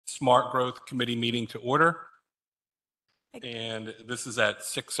Smart Growth Committee meeting to order. And this is at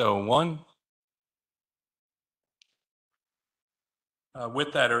 6:01.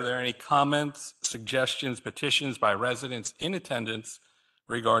 With that, are there any comments, suggestions, petitions by residents in attendance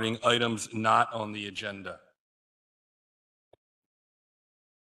regarding items not on the agenda?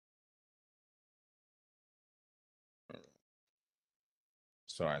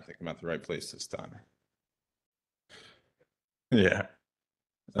 Sorry, I think I'm at the right place this time. Yeah.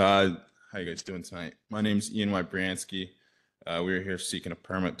 How you guys doing tonight? My name's Ian Y. Bransky. We are here seeking a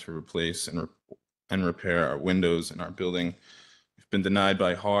permit to replace and repair our windows in our building. We've been denied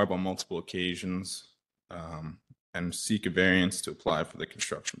by HARB on multiple occasions and seek a variance to apply for the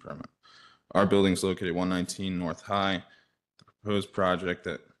construction permit. Our building is located at 119 North High. The proposed project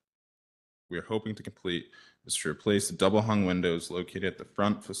that we are hoping to complete is to replace the double hung windows located at the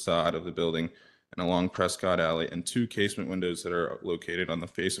front facade of the building and along Prescott Alley, and 2 casement windows that are located on the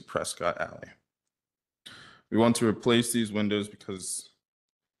face of Prescott Alley. We want to replace these windows because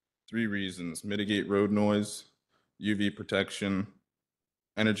 3 reasons: mitigate road noise, UV protection,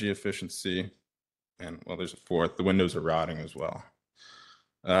 energy efficiency, and well, there's a 4th, the windows are rotting as well.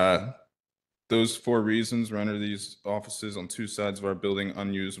 Those 4 reasons render these offices on 2 sides of our building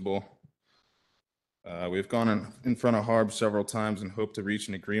unusable. We've gone in front of HARB several times and hope to reach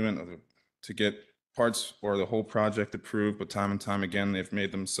an agreement to get parts or the whole project approved, but time and time again, they've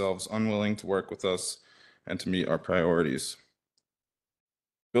made themselves unwilling to work with us and to meet our priorities.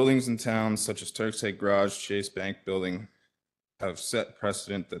 Buildings in towns such as Turk's Head Garage, Chase Bank Building have set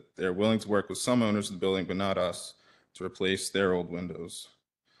precedent that they're willing to work with some owners of the building, but not us, to replace their old windows.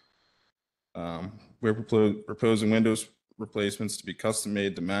 We're proposing windows replacements to be custom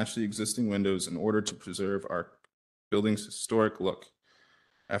made to match the existing windows in order to preserve our building's historic look.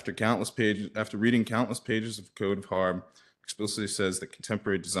 After reading countless pages of Code of HARB, explicitly says that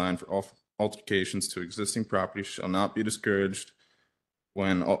contemporary design for alterations to existing property shall not be discouraged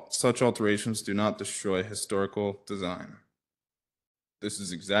when such alterations do not destroy historical design. This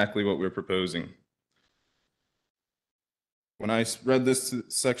is exactly what we're proposing. When I read this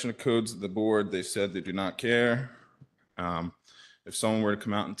section of codes of the board, they said they do not care. If someone were to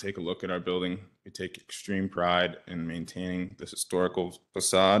come out and take a look at our building, we take extreme pride in maintaining this historical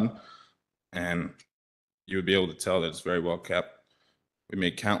facade, and you would be able to tell that it's very well kept. We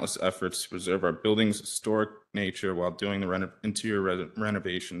made countless efforts to preserve our building's historic nature while doing the interior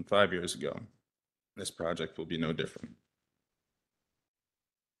renovation 5 years ago. This project will be no different.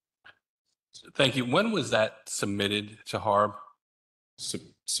 Thank you. When was that submitted to HARB?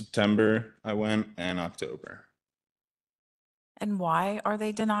 September I went, and October. And why are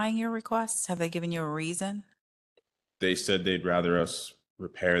they denying your requests? Have they given you a reason? They said they'd rather us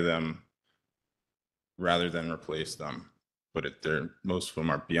repair them rather than replace them, but most of them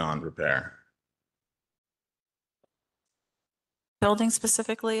are beyond repair. Building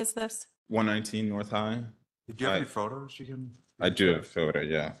specifically is this? 119 North High. Did you have any photos you can? I do have a photo,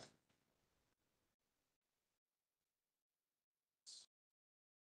 yeah.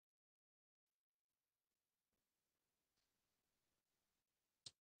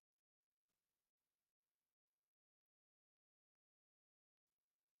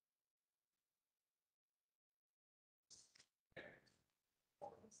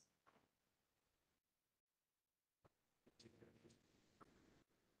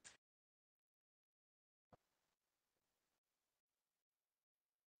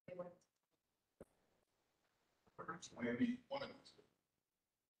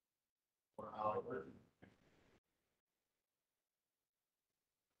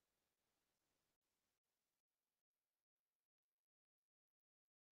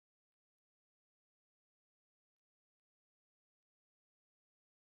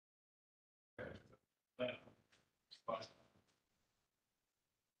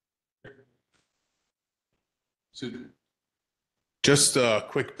 So just a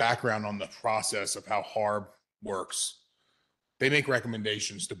quick background on the process of how HARB works. They make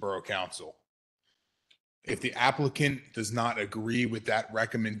recommendations to Borough Council. If the applicant does not agree with that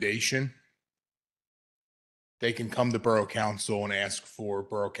recommendation, they can come to Borough Council and ask for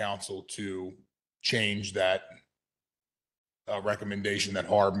Borough Council to change that recommendation that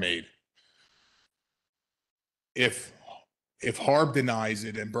HARB made. If HARB denies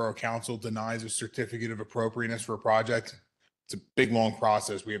it and Borough Council denies a certificate of appropriateness for a project, it's a big, long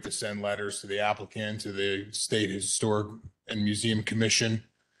process. We have to send letters to the applicant, to the State Historic and Museum Commission.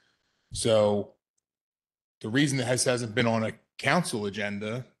 So the reason that hasn't been on a council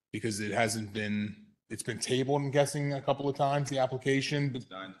agenda, because it's been tabled, I'm guessing, a couple of times, the application. It's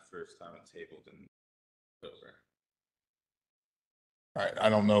not the first time it's tabled in October. All right, I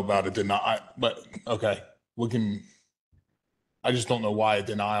don't know about a deny, but okay, I just don't know why a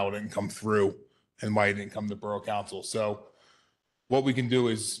denial didn't come through and why it didn't come to Borough Council. So what we can do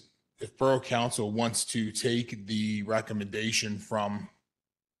is if Borough Council wants to take the recommendation from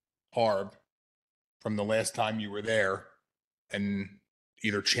Harb from the last time you were there and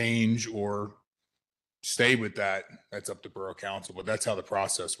either change or stay with that, that's up to Borough Council, but that's how the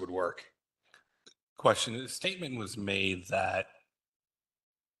process would work. Question, the statement was made that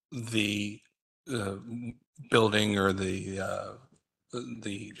the building or the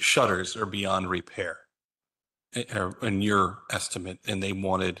shutters are beyond repair in your estimate, and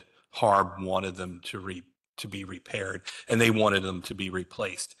Harb wanted them to be repaired, and they wanted them to be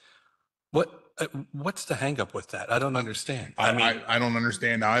replaced. What's the hangup with that? I don't understand. I mean, I don't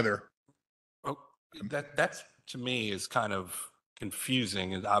understand either. oh, that's to me is kind of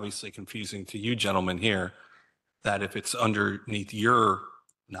confusing, and obviously confusing to you gentlemen here, that if it's underneath your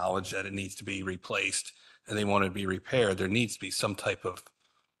knowledge that it needs to be replaced and they want to be repaired, there needs to be some type of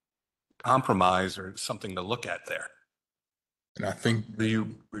compromise or something to look at there. And I think Are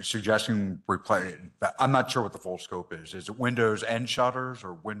you suggesting replace? I'm not sure what the full scope is. Is it windows and shutters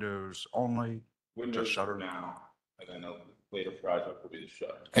or windows only? Windows shutter. now, and then a later project will be the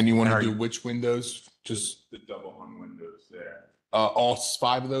shutter. And you want And to are do you- which windows? Just The double hung windows there. all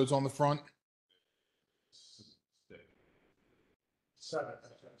 5 of those on the front? Seven.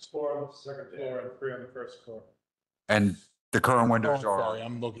 It's 4 on the second floor and 3 on the first floor. And the current Oh, windows I'm sorry, are,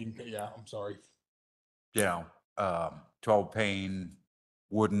 I'm looking, yeah, I'm sorry. 12 pane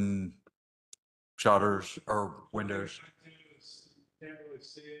wooden shutters or windows. Can't really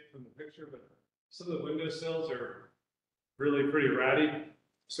see it from the picture, but some of the window sills are really pretty ratty.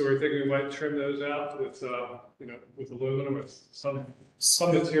 So we're thinking we might trim those out with, with aluminum, with some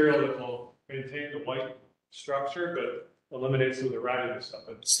material that will maintain the white structure, but eliminate some of the rattiness of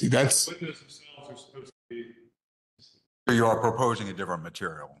it. See, that's, Windows themselves are supposed to be. So you are proposing a different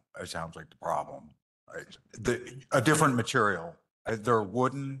material. It sounds like the problem. Right? A different material. They're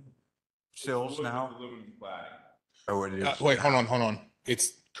wooden sills now? Aluminum cladding. Oh, it is. wait, hold on.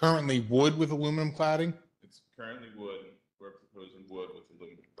 It's currently wood with aluminum cladding? It's currently wood. We're proposing wood with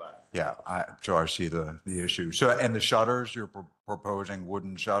aluminum cladding. Yeah, so I see the issue. So, and the shutters, you're proposing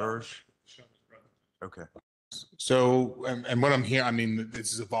wooden shutters? Okay. So, and what I'm hearing, I mean,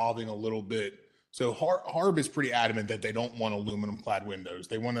 this is evolving a little bit. So Harb is pretty adamant that they don't want aluminum clad windows.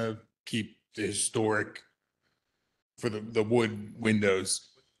 They want to keep the historic for the wood windows.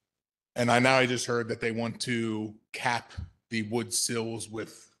 And I just heard that they want to cap the wood sills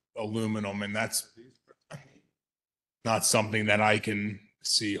with aluminum, and that's not something that I can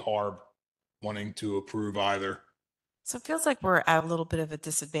see Harb wanting to approve either. So it feels like we're at a little bit of a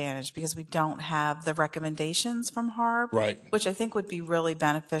disadvantage because we don't have the recommendations from Harb, Right. which I think would be really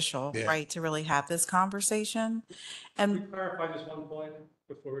beneficial, Yeah. right, to really have this conversation. Can we And clarify just one point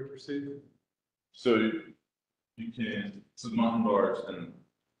before we proceed? So you can, so the mountain bars and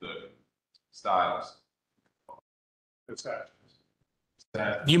the styles. It's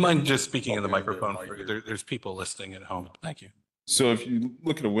that. Do you mind just speaking in the Okay, microphone? good, Mike. There's people listening at home. Thank you. So if you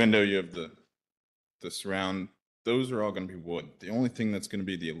look at a window, you have the surround, those are all going to be wood. The only thing that's going to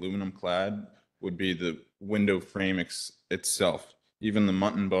be the aluminum clad would be the window frame itself. Even the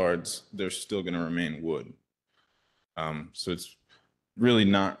mutton bars, they're still going to remain wood. So it's really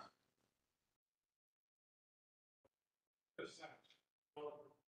not.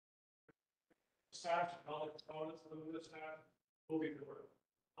 Sash and all the components of the window sash will be covered.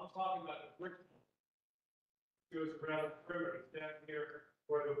 I'm talking about the brick. Goes around the perimeter, down here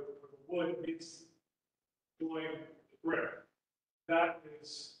where the wood meets join the brick. That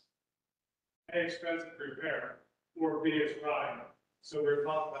is A, expensive to repair, or B, is rotting. So we're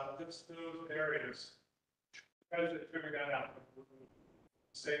talking about just those areas. Potentially trimming that out.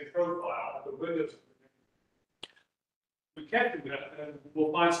 Same profile, the windows. We can't do that, and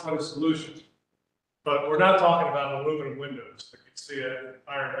we'll find some other solutions. But we're not talking about aluminum windows like you see at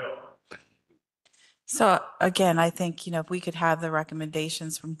Iron Hill. so again, I think, if we could have the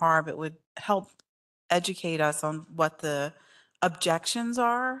recommendations from Harb, it would help educate us on what the objections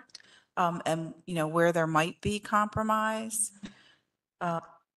are, and, where there might be compromise. Our,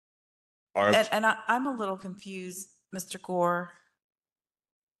 And I'm a little confused, Mr. Gore.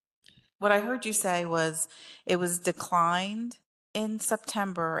 What I heard you say was it was declined in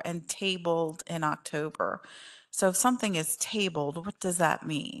September and tabled in October. So if something is tabled, what does that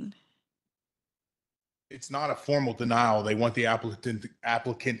mean? It's not a formal denial. They want the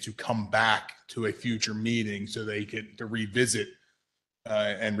applicant to come back to a future meeting so they could to revisit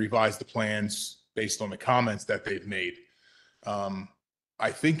and revise the plans based on the comments that they've made.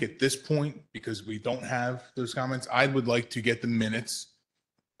 I think at this point, because we don't have those comments, I would like to get the minutes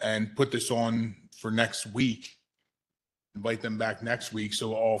and put this on for next week. Invite them back next week.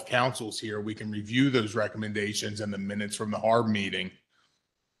 So all of council's here, we can review those recommendations and the minutes from the HARB meeting.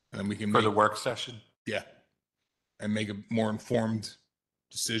 And then we can For make, the work session? yeah, and make a more informed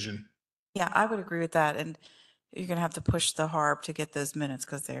decision. Yeah, I would agree with that. And you're going to have to push the HARB to get those minutes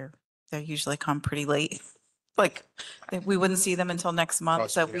because they usually come pretty late. Like we wouldn't see them until next month.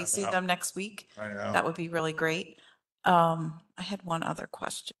 Trust So me, if we I see know. them next week, I know. that would be really great. I had one other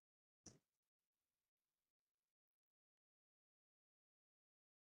question.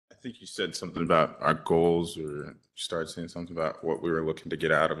 I think you said something about our goals, or you started saying something about what we were looking to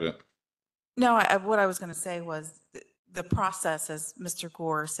get out of it. No, what I was going to say was the process, as Mr.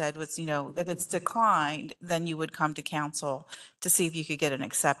 Gore said, was, if it's declined, then you would come to council to see if you could get an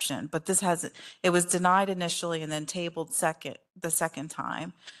exception. But it was denied initially and then tabled the second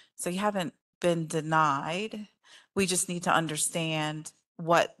time. So you haven't been denied. We just need to understand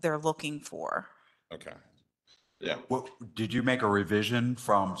what they're looking for. Okay. Yeah. What, did you make a revision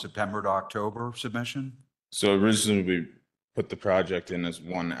from September to October submission? So originally we put the project in as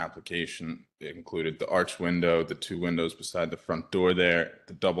one application. It included the arch window, the two windows beside the front door there,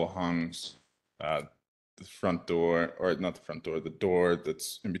 the double hungs, the front door, or not the front door, the door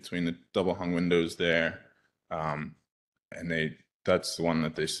that's in between the double hung windows there. And that's the one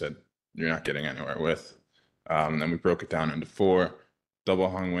that they said you're not getting anywhere with. Then we broke it down into 4: double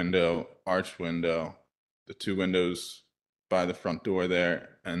hung window, arch window, the two windows by the front door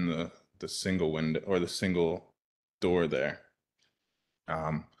there, and the single window or the single door there.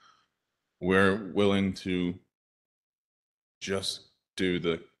 We're willing to just do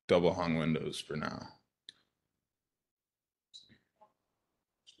the double hung windows for now.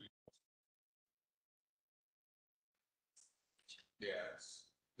 Yes,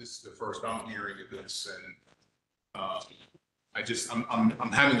 this is the first I'm hearing of this, and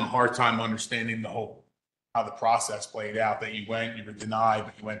I'm having a hard time understanding how the process played out. That you were denied,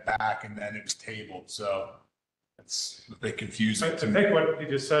 but you went back, and then it was tabled. So it's a bit confusing I to me. think what he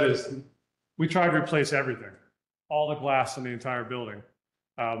just said is, we tried to replace everything, all the glass in the entire building.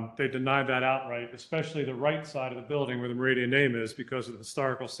 They denied that outright, especially the right side of the building where the Meridian name is, because of the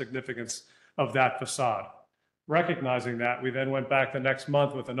historical significance of that facade. Recognizing that, we then went back the next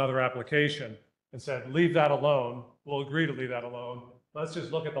month with another application and said, leave that alone. We'll agree to leave that alone. Let's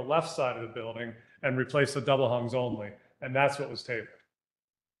just look at the left side of the building and replace the double hungs only. And that's what was tabled.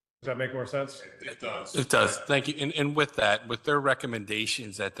 Does that make more sense? It does. It does. Thank you. And with that, with their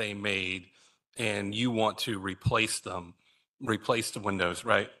recommendations that they made, and you want to replace the windows,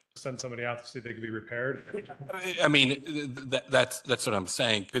 right? Send somebody out to see if they could be repaired. I mean, that's what I'm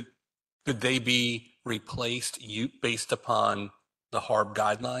saying. Could they be replaced based upon the HARB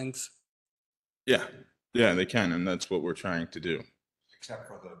guidelines? Yeah, they can, and that's what we're trying to do. Except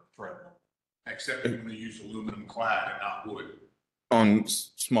for the thread. Except if you're going to use aluminum clad and not wood. On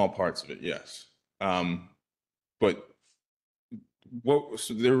small parts of it, yes. But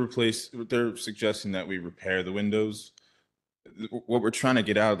so they're suggesting that we repair the windows. What we're trying to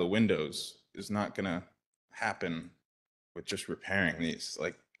get out of the windows is not gonna happen with just repairing these.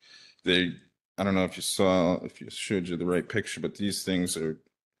 Like I don't know if you showed you the right picture, but these things are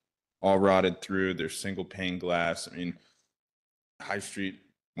all rotted through. They're single pane glass. I mean, High Street,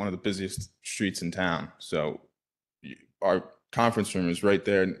 one of the busiest streets in town. So our conference room is right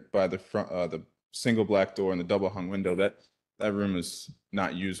there by the front, the single black door and the double hung window. That room is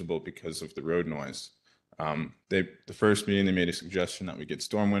not usable because of the road noise. The first meeting, they made a suggestion that we get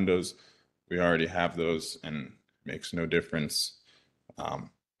storm windows. We already have those, and it makes no difference.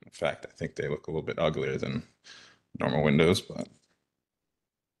 In fact, I think they look a little bit uglier than normal windows, but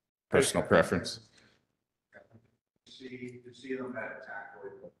personal preference. To see them at attack.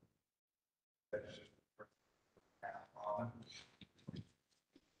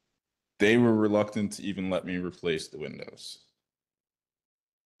 They were reluctant to even let me replace the windows.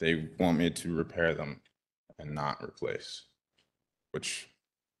 They want me to repair them and not replace, which,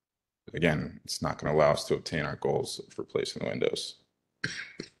 again, it's not going to allow us to obtain our goals of replacing the windows.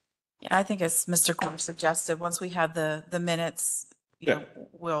 Yeah, I think as Mr. Gore suggested, once we have the minutes, Yeah.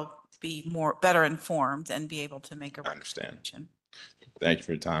 we'll be better informed and be able to make a I understand. recommendation. Thank you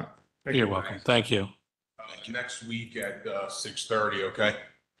for your time. Thank You're you. welcome. Thank you. Next week at 6:30, okay?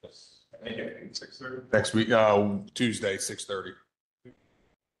 Thank you. 6:30. Next week, Tuesday, 6:30.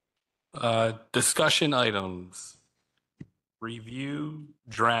 Discussion items. Review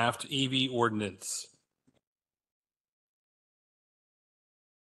draft EV ordinance.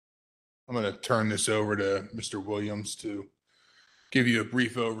 I'm going to turn this over to Mr. Williams to give you a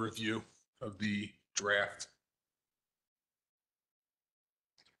brief overview of the draft.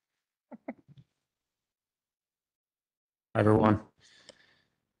 Hi, everyone.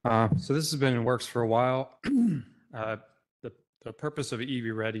 So this has been in works for a while. The purpose of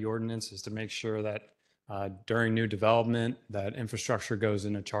EV Ready ordinance is to make sure that during new development, that infrastructure goes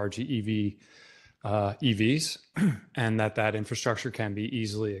in to charge EVs, and that infrastructure can be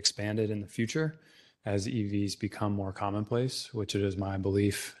easily expanded in the future as EVs become more commonplace, which it is my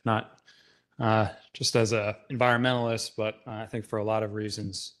belief, not just as an environmentalist, but I think for a lot of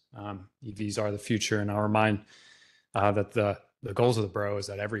reasons, EVs are the future. And I'll remind that the goals of the borough is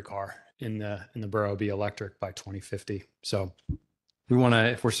that every car in the borough be electric by 2050. So we want to,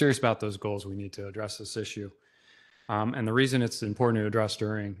 if we're serious about those goals, we need to address this issue. And the reason it's important to address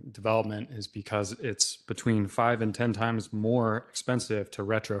during development is because it's between 5 and 10 times more expensive to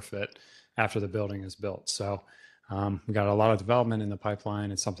retrofit after the building is built. So we got a lot of development in the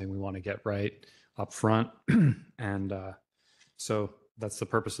pipeline. It's something we want to get right up front. And so that's the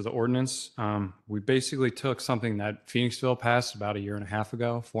purpose of the ordinance. We basically took something that Phoenixville passed about 1.5 years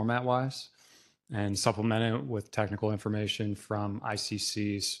ago, format-wise, and supplemented it with technical information from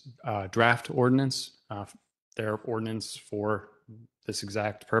ICC's draft ordinance, their ordinance for this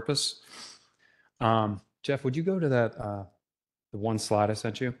exact purpose. Jeff, would you go to that, the one slide I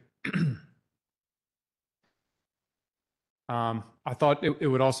sent you? I thought it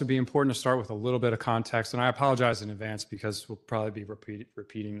would also be important to start with a little bit of context, and I apologize in advance because we'll probably be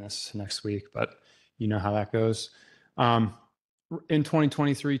repeating this next week, but you know how that goes. In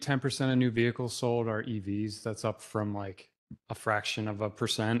 2023, 10% of new vehicles sold are EVs. That's up from like a fraction of a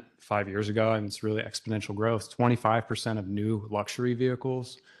percent 5 years ago, and it's really exponential growth. 25% of new luxury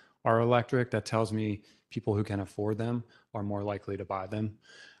vehicles are electric. That tells me people who can afford them are more likely to buy them.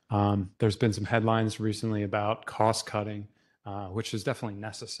 There's been some headlines recently about cost cutting, which is definitely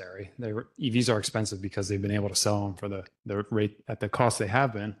necessary. EVs are expensive because they've been able to sell them for the rate at the cost they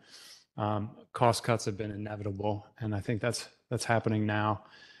have been. Cost cuts have been inevitable, and I think that's happening now.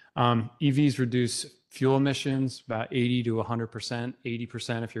 EVs reduce fuel emissions about 80 to 100%,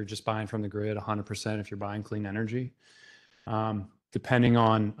 80% if you're just buying from the grid, 100% if you're buying clean energy. Depending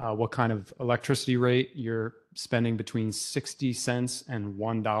on what kind of electricity rate, you're spending between 60 cents and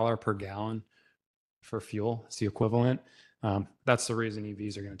 $1 per gallon for fuel. It's the equivalent. That's the reason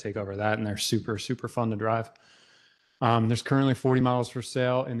EVs are going to take over that, and they're super, super fun to drive. There's currently 40 models for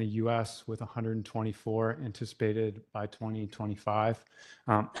sale in the US with 124 anticipated by 2025.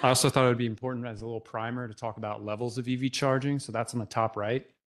 I also thought it would be important as a little primer to talk about levels of EV charging. So that's on the top right.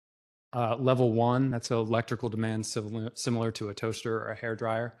 Level 1, that's an electrical demand similar to a toaster or a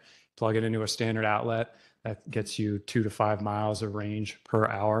hairdryer. Plug it into a standard outlet. That gets you 2 to 5 miles of range per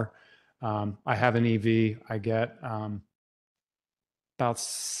hour. I have an EV. I get about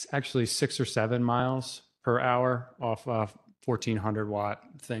actually 6 or 7 miles per hour off a 1400 watt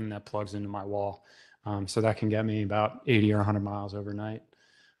thing that plugs into my wall. So that can get me about 80 or 100 miles overnight.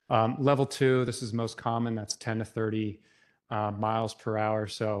 Level 2, this is most common. That's 10 to 30 miles per hour.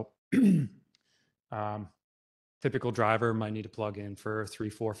 So typical driver might need to plug in for 3,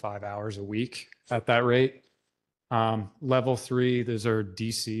 4, 5 hours a week at that rate. Level 3, those are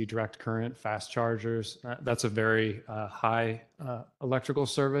DC direct current fast chargers. That's a very high electrical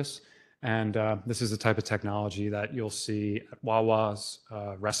service. And this is the type of technology that you'll see at Wawa's,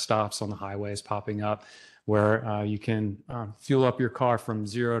 rest stops on the highways popping up, where you can fuel up your car from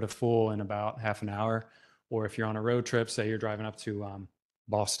 0 to full in about half an hour. Or if you're on a road trip, say you're driving up to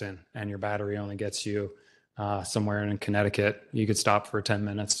Boston and your battery only gets you somewhere in Connecticut, you could stop for 10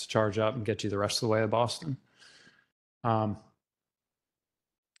 minutes, charge up, and get you the rest of the way to Boston.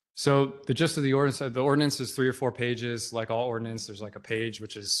 So the gist of the ordinance is 3 or 4 pages. Like all ordinance, there's like a page,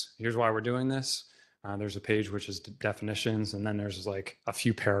 which is, here's why we're doing this. There's a page, which is definitions. And then there's like a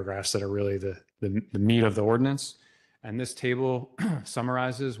few paragraphs that are really the meat of the ordinance. And this table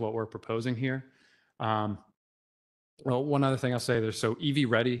summarizes what we're proposing here. Well, one other thing I'll say, there's so EV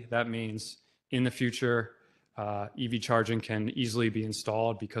ready, that means in the future, EV charging can easily be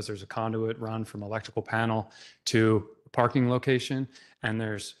installed because there's a conduit run from electrical panel to parking location, and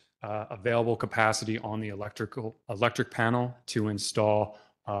there's available capacity on the electric panel to install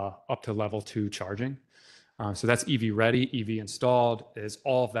up to level 2 charging. So that's EV ready. EV installed is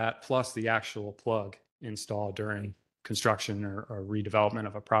all of that plus the actual plug installed during construction or redevelopment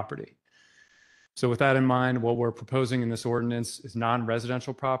of a property. So with that in mind, what we're proposing in this ordinance is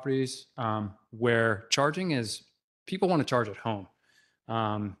non-residential properties where charging is, people want to charge at home.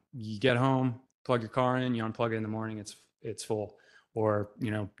 You get home, plug your car in, you unplug it in the morning, it's full. Or,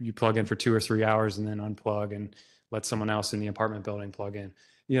 you plug in for 2 or 3 hours and then unplug and let someone else in the apartment building plug in.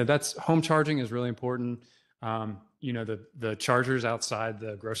 You know, that's home charging is really important. You know, the chargers outside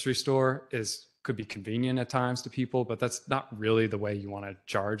the grocery store could be convenient at times to people, but that's not really the way you want to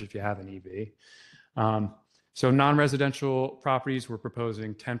charge if you have an EV. So non-residential properties, we're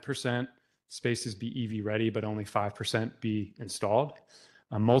proposing 10% spaces be EV ready, but only 5% be installed.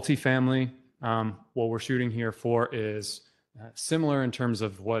 Multifamily, what we're shooting here for is similar in terms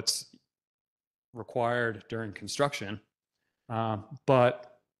of what's required during construction,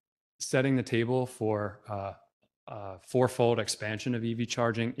 but setting the table for fourfold expansion of EV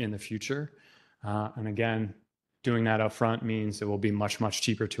charging in the future. And again, doing that up front means it will be much, much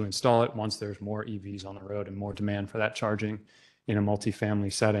cheaper to install it once there's more EVs on the road and more demand for that charging in a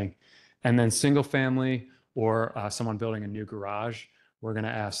multifamily setting. And then single family or someone building a new garage, we're going to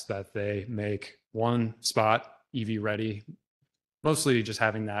ask that they make one spot EV ready, mostly just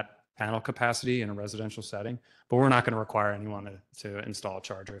having that panel capacity in a residential setting, but we're not going to require anyone to install a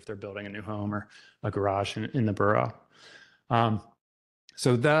charger if they're building a new home or a garage in the borough.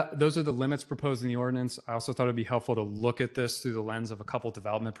 So those are the limits proposed in the ordinance. I also thought it'd be helpful to look at this through the lens of a couple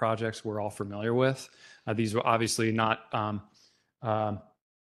development projects we're all familiar with. These were obviously not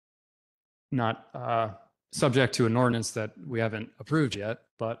subject to an ordinance that we haven't approved yet,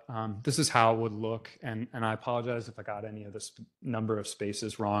 but this is how it would look. And I apologize if I got any of this number of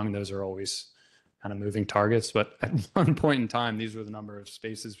spaces wrong. Those are always kind of moving targets, but at one point in time, these were the number of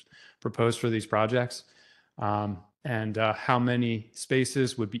spaces proposed for these projects. And how many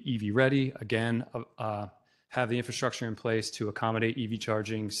spaces would be EV ready? Again, have the infrastructure in place to accommodate EV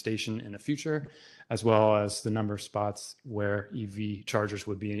charging station in the future, as well as the number of spots where EV chargers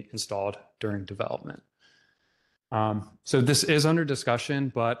would be installed during development. So this is under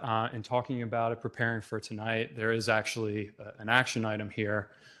discussion, but in talking about it, preparing for tonight, there is actually an action item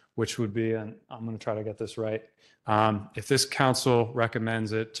here, which would be, and I'm going to try to get this right. If this council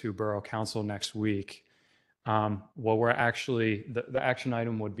recommends it to Borough Council next week, what we're actually, the action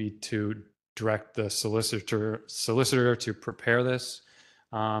item would be to direct the solicitor to prepare this.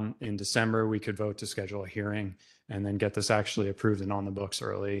 In December, we could vote to schedule a hearing and then get this actually approved and on the books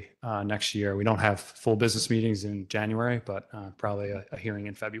early next year. We don't have full business meetings in January, but probably a hearing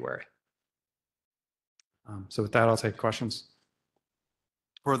in February. So with that, I'll take questions.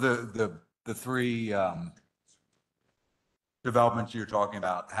 For the three developments you're talking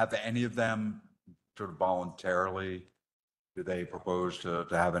about, have any of them sort of voluntarily, do they propose to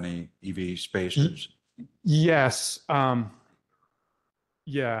have any EV spaces? Yes.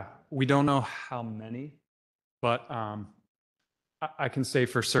 Yeah, we don't know how many, but I can say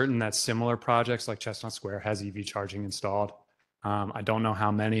for certain that similar projects like Chestnut Square has EV charging installed. I don't know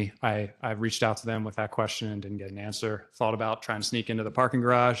how many. I've reached out to them with that question and didn't get an answer. Thought about trying to sneak into the parking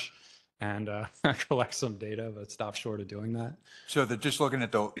garage and collect some data, but stopped short of doing that. So that just looking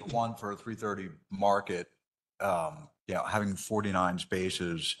at the one for 330 Market, having 49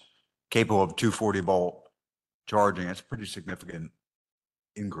 spaces capable of 240 volt charging, it's a pretty significant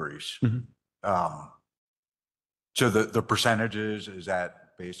increase. Mm-hmm. So the percentages, is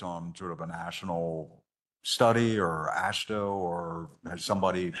that based on sort of a national study or ASHTO, or has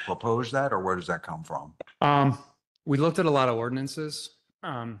somebody proposed that, or where does that come from? We looked at a lot of ordinances,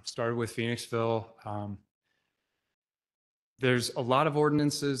 started with Phoenixville. There's a lot of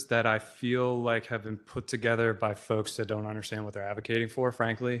ordinances that I feel like have been put together by folks that don't understand what they're advocating for,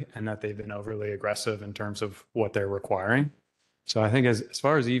 frankly, and that they've been overly aggressive in terms of what they're requiring. So I think as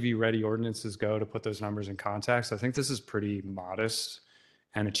far as EV ready ordinances go, to put those numbers in context, I think this is pretty modest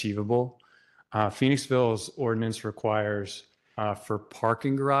and achievable. Phoenixville's ordinance requires for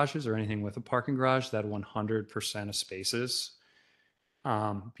parking garages or anything with a parking garage that 100% of spaces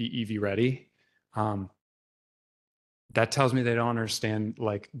be EV ready. That tells me they don't understand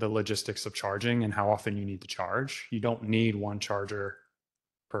like the logistics of charging and how often you need to charge. You don't need one charger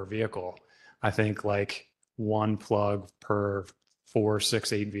per vehicle. I think like one plug per 4,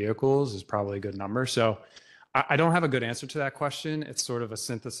 6, 8 vehicles is probably a good number. So I don't have a good answer to that question. It's sort of a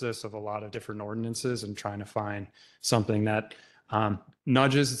synthesis of a lot of different ordinances and trying to find something that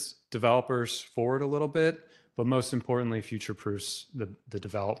nudges developers forward a little bit, but most importantly, future-proofs the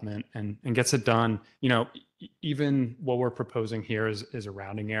development and gets it done. You know, even what we're proposing here is a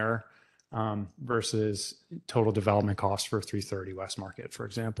rounding error versus total development cost for 330 West Market, for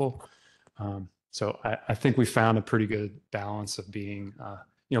example. So I think we found a pretty good balance of being,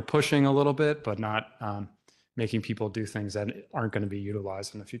 pushing a little bit, but not making people do things that aren't going to be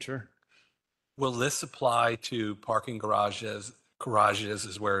utilized in the future. Will this apply to parking garages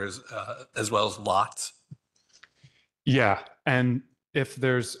as well as lots? Yeah, and if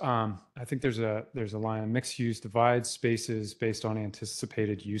there's, I think there's a line, mixed use divides spaces based on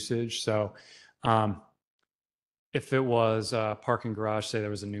anticipated usage. So if it was a parking garage, say there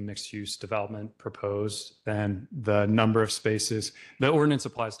was a new mixed use development proposed, then the number of spaces, the ordinance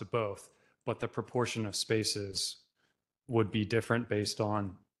applies to both, but the proportion of spaces would be different based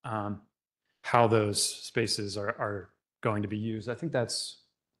on how those spaces are going to be used. I think that's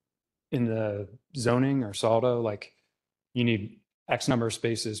in the zoning or SALDO, like you need X number of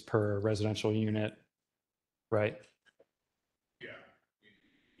spaces per residential unit, right? Yeah.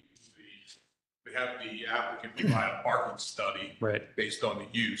 We have the applicant provide a parking study Right. based on the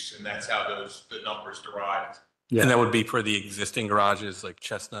use, and that's how the numbers derived. Yeah. And that would be for the existing garages like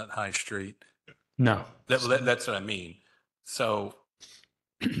Chestnut High Street. No. That's what I mean. So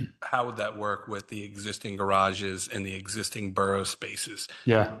how would that work with the existing garages and the existing borough spaces?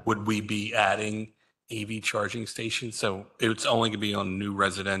 Yeah. Would we be adding EV charging stations? So it's only going to be on new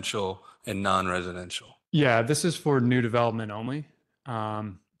residential and non-residential. Yeah. This is for new development only.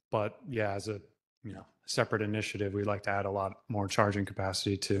 But yeah, as a, separate initiative, we'd like to add a lot more charging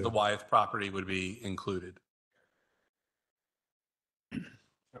capacity The to. Wyeth property would be included.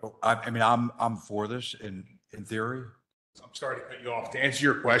 I mean, I'm for this in theory. I'm sorry to cut you off. To answer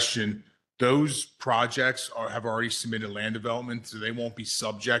your question, those projects have already submitted land development, so they won't be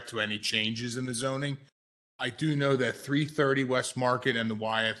subject to any changes in the zoning. I do know that 330 West Market and the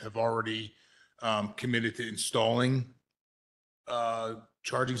Wyeth have already committed to installing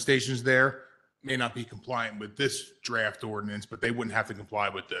charging stations there. May not be compliant with this draft ordinance, but they wouldn't have to comply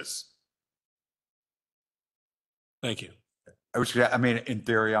with this. Thank you. I mean, in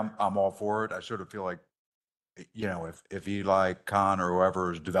theory, I'm all for it. I sort of feel like, if Eli Khan or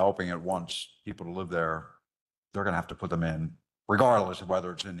whoever is developing it wants people to live there, they're going to have to put them in, regardless of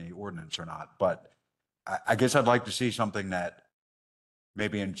whether it's in the ordinance or not. But I guess I'd like to see something that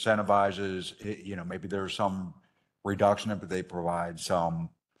maybe incentivizes, maybe there's some reduction if they provide some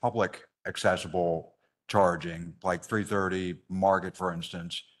public accessible charging, like 330 Market, for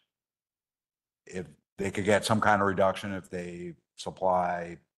instance. If they could get some kind of reduction if they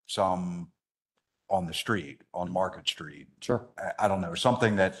supply some on the street, on Market Street. Sure. I don't know,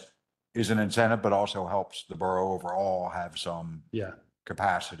 something that is an incentive, but also helps the borough overall have some Yeah.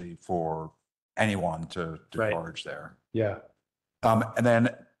 capacity for anyone to Right. charge there. Yeah. And then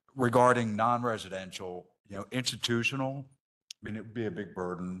regarding non-residential, institutional, I mean, it would be a big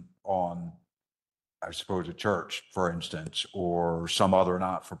burden on, I suppose, a church, for instance, or some other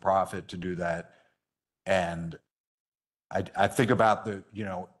not-for-profit to do that. And I think about the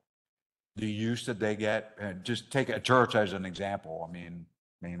use that they get, and just take a church as an example. I mean,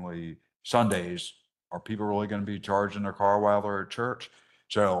 mainly Sundays, are people really going to be charging their car while they're at church?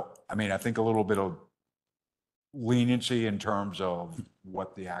 So, I mean, I think a little bit of leniency in terms of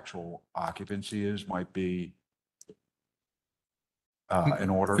what the actual occupancy is might be in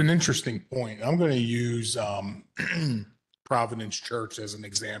order. It's an interesting point. I'm going to use Providence Church as an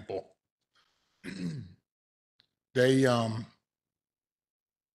example. They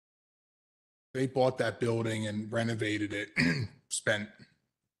bought that building and renovated it, spent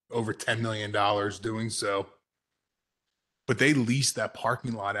over $10 million doing so. But they leased that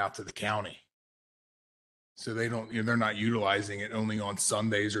parking lot out to the county. So they don't, they're not utilizing it only on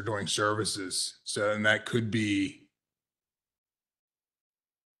Sundays or during services. So, and that could be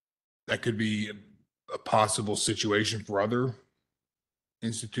a possible situation for other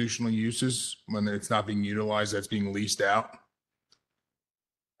institutional uses when it's not being utilized, that's being leased out.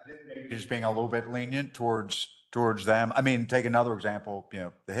 Just being a little bit lenient towards them. I mean, take another example,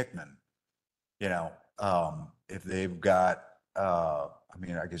 the Hickman, if they've got, I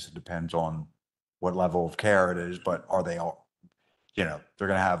mean, I guess it depends on what level of care it is, but are they all, they're going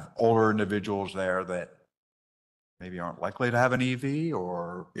to have older individuals there that maybe aren't likely to have an EV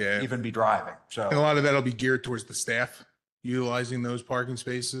or even be driving. So And a lot of that'll be geared towards the staff utilizing those parking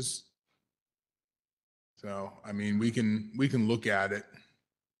spaces. So, I mean, we can look at it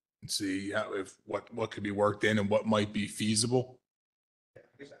and see how, what could be worked in and what might be feasible.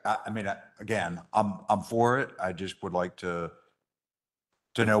 I mean, again, I'm for it. I just would like to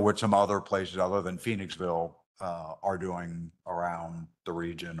know what some other places other than Phoenixville are doing around the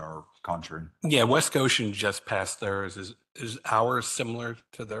region or country. Yeah, West Goshen just passed theirs. Is ours similar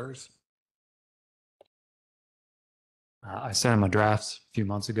to theirs? I sent them a draft a few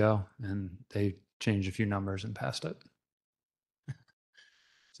months ago and they changed a few numbers and passed it.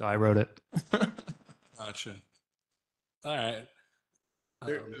 So I wrote it. Gotcha. All right.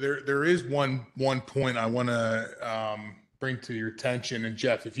 There is one point I want to bring to your attention. And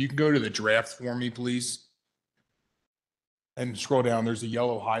Jeff, if you can go to the draft for me, please. and scroll down, there's a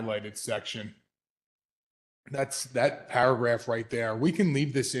yellow highlighted section. That's that paragraph right there. We can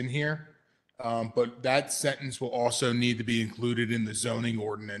leave this in here, but that sentence will also need to be included in the zoning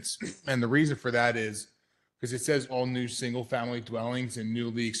ordinance. And the reason for that is because it says all new single-family dwellings and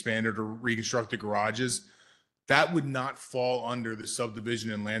newly expanded or reconstructed garages. That would not fall under the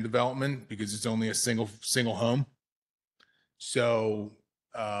subdivision and land development because it's only a single home. So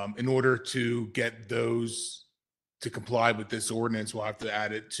in order to get those to comply with this ordinance, we'll have to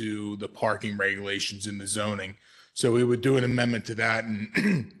add it to the parking regulations in the zoning. So we would do an amendment to that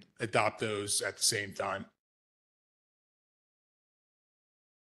and adopt those at the same time.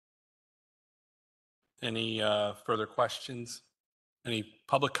 Any further questions? Any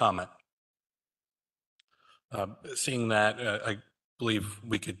public comment? Seeing that, I believe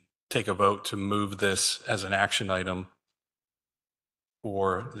we could take a vote to move this as an action item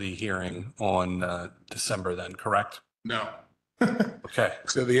for the hearing on December then, correct? No. Okay.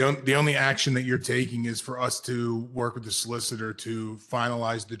 So the only action that you're taking is for us to work with the solicitor to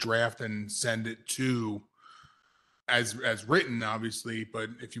finalize the draft and send it to as written, obviously, but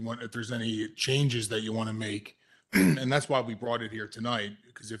if there's any changes that you want to make, and that's why we brought it here tonight,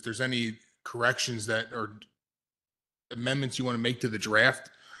 because if there's any corrections that or amendments you want to make to the draft,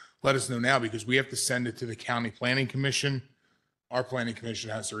 let us know now, because we have to send it to the county planning commission. Our planning commission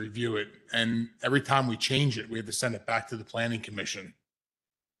has to review it. And every time we change it, we have to send it back to the planning commission.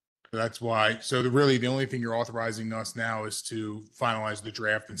 So that's why. So really the only thing you're authorizing us now is to finalize the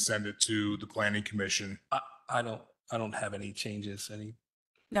draft and send it to the planning commission. I don't have any changes.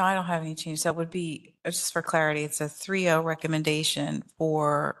 No, I don't have any change. That would be, just for clarity, it's a 3-0 recommendation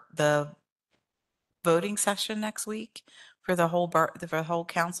for the voting session next week for the whole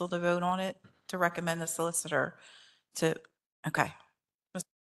council to vote on it, to recommend the solicitor to, okay.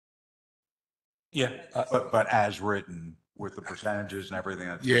 Yeah. But as written with the percentages and everything.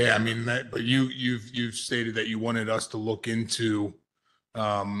 Yeah, I mean, but you've stated that you wanted us to look into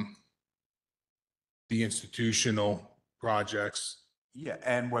the institutional projects. Yeah,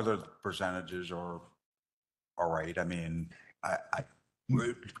 and whether the percentages are all right. I mean,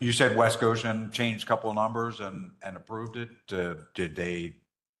 you said West Goshen changed a couple of numbers and approved it. Did they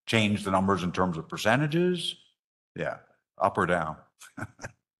change the numbers in terms of percentages? Yeah, up or down?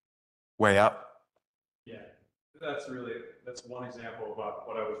 Way up? Yeah, that's one example about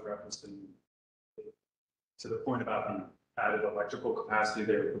what I was referencing. To the point about the added electrical capacity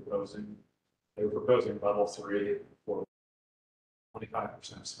they were proposing. They were proposing level 3 for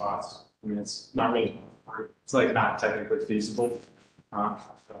 25% of spots. I mean, it's not really, it's like not technically feasible. So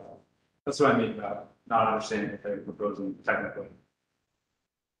that's what I mean about not understanding what they're proposing technically.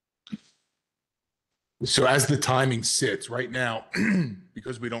 So as the timing sits right now,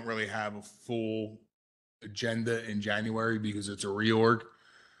 because we don't really have a full agenda in January because it's a reorg,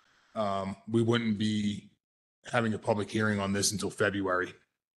 we wouldn't be having a public hearing on this until February.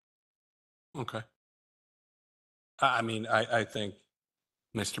 Okay. I mean, I think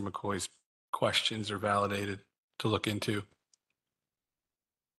Mr. McCoy's questions are validated to look into.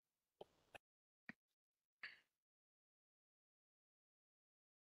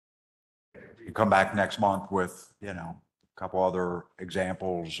 You come back next month with, a couple other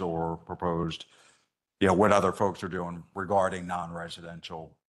examples or proposed, what other folks are doing regarding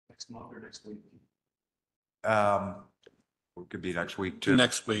non-residential. Next month or next week. It could be next week too.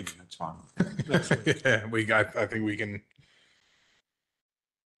 Next week. That's fine. Yeah, I think we can.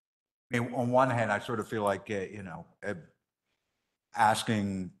 I mean, on one hand, I sort of feel like,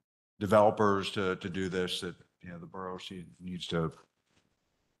 asking developers to do this, that, the borough, she needs to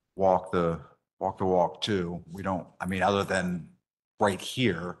walk the walk too. We don't, I mean, other than right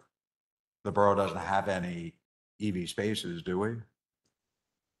here, the borough doesn't have any EV spaces, do we?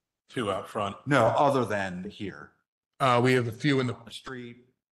 2 out front. No, other than here. We have a few in the, On the street.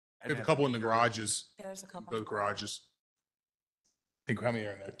 we have a couple in the garages, Yeah, there's a couple. both garages. I think how many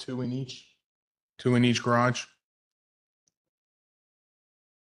are in there? 2 in each? 2 in each garage?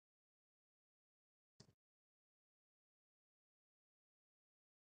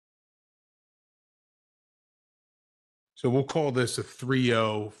 So we'll call this a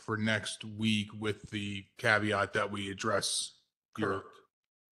 3-0 for next week with the caveat that we address your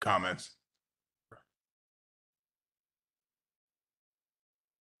comments.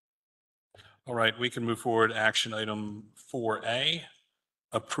 All right, we can move forward. Action item 4A,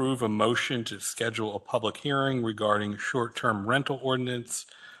 approve a motion to schedule a public hearing regarding short-term rental ordinance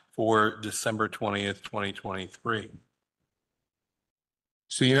for December 20th, 2023.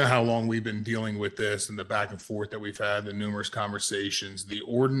 So you know how long we've been dealing with this and the back and forth that we've had, the numerous conversations. The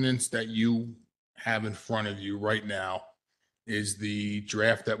ordinance that you have in front of you right now is the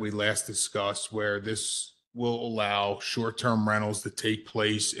draft that we last discussed, where this will allow short-term rentals to take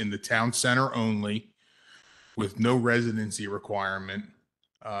place in the town center only with no residency requirement,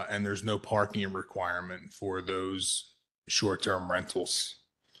 and there's no parking requirement for those short-term rentals.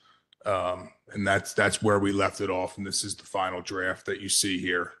 And that's where we left it off, and this is the final draft that you see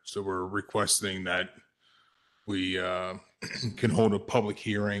here. So we're requesting that we can hold a public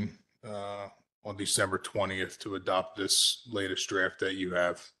hearing on December 20th to adopt this latest draft that you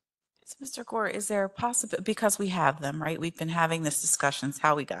have. So, Mr. Gore, is there a possibility, because we have them, right? We've been having this discussions,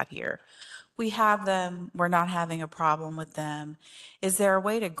 how we got here. We have them, we're not having a problem with them. Is there a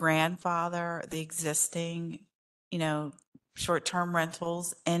way to grandfather the existing, short-term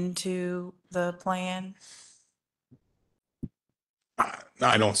rentals into the plan?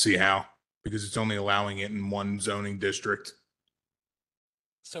 I don't see how, because it's only allowing it in one zoning district.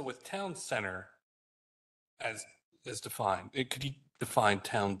 So with town center as defined, could you define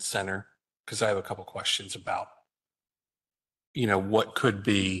town center? Because I have a couple questions about, what could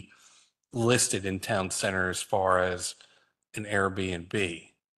be listed in town center as far as an Airbnb.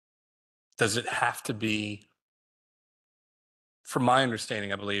 Does it have to be, from my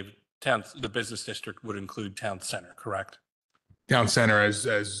understanding, I believe the business district would include town center, correct? Town center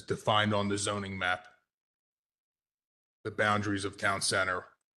as defined on the zoning map. The boundaries of town center.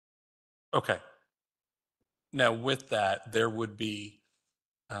 Okay. Now with that, there would be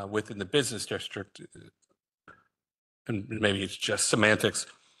within the business district, and maybe it's just semantics,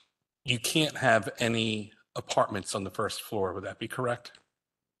 you can't have any apartments on the first floor. Would that be correct?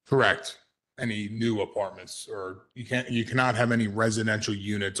 Correct. Any new apartments, or you cannot have any residential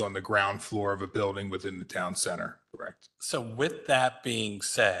units on the ground floor of a building within the town center. Correct. So with that being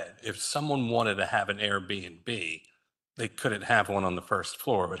said, if someone wanted to have an Airbnb, they couldn't have one on the first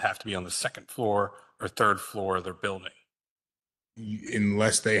floor. It would have to be on the second floor or third floor of their building.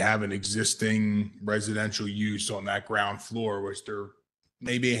 Unless they have an existing residential use on that ground floor, which there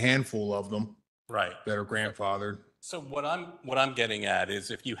may be a handful of them Right. that are grandfathered. So what I'm getting at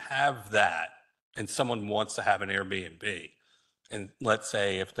is if you have that and someone wants to have an Airbnb, and let's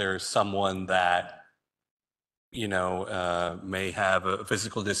say if there's someone that, may have a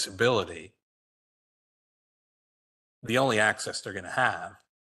physical disability, the only access they're going to have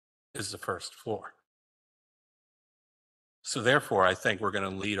is the first floor. So therefore, I think we're going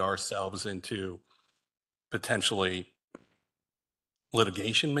to lead ourselves into potentially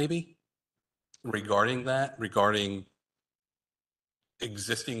litigation maybe regarding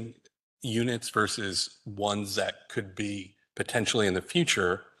existing units versus ones that could be potentially in the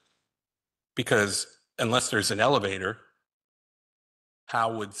future. Because unless there's an elevator,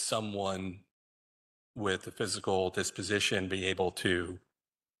 how would someone with a physical disposition be able to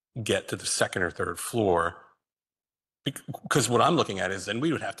get to the second or third floor? Because what I'm looking at is then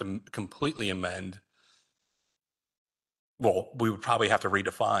we would have to completely amend. Well, we would probably have to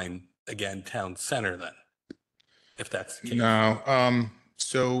redefine again town center then, if that's the case. No,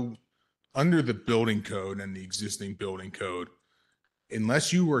 so under the building code and the existing building code,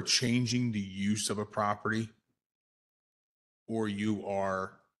 unless you are changing the use of a property or you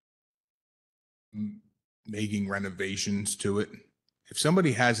are making renovations to it, if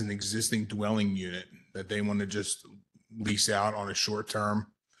somebody has an existing dwelling unit that they want to just lease out on a short-term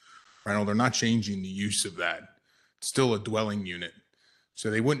rental, they're not changing the use of that. It's still a dwelling unit. So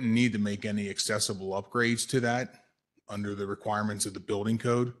they wouldn't need to make any accessible upgrades to that under the requirements of the building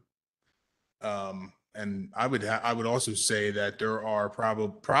code. And I would also say that there are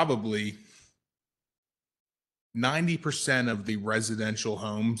probably 90% of the residential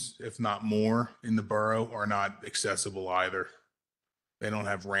homes, if not more, in the borough are not accessible either. They don't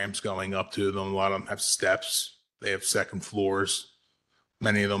have ramps going up to them. A lot of them have steps. They have second floors.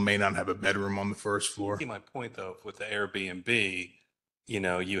 Many of them may not have a bedroom on the first floor. See my point though, with the Airbnb,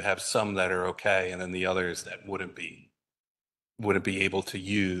 you have some that are okay, and then the others that wouldn't be able to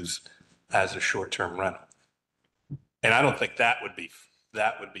use as a short-term rental. And I don't think that would be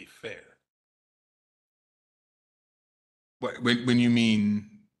fair. When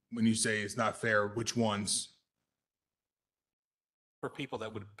you say it's not fair, which ones? For people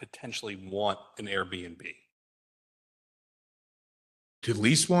that would potentially want an Airbnb. To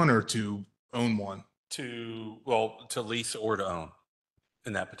lease one or to own one? To lease or to own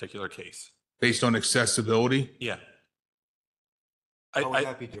in that particular case. Based on accessibility? Yeah. How would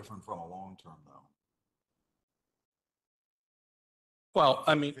that be different from a long-term though? Well,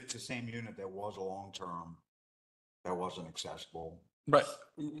 I mean, If it's the same unit that was a long-term, that wasn't accessible. right.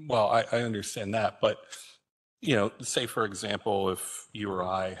 Well, I understand that, but say for example, if you or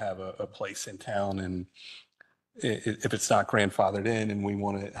I have a place in town and if it's not grandfathered in and we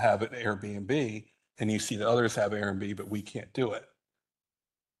want to have it Airbnb and you see the others have Airbnb, but we can't do it.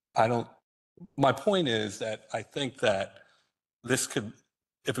 My point is that I think that this could,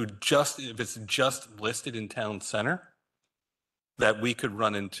 if it's just listed in town center, that we could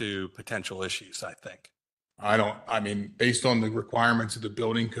run into potential issues, I think. I mean, based on the requirements of the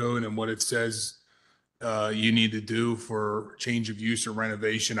building code and what it says you need to do for change of use or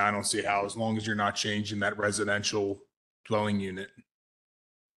renovation, I don't see how, as long as you're not changing that residential dwelling unit.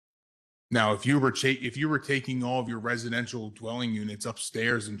 Now, if you were taking all of your residential dwelling units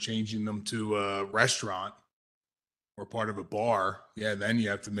upstairs and changing them to a restaurant or part of a bar, yeah, then you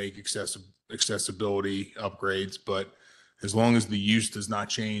have to make accessibility upgrades. But as long as the use does not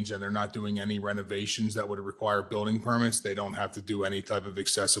change and they're not doing any renovations that would require building permits, they don't have to do any type of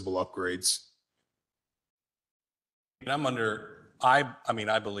accessible upgrades. I mean,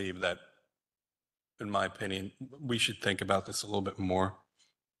 I believe that, in my opinion, we should think about this a little bit more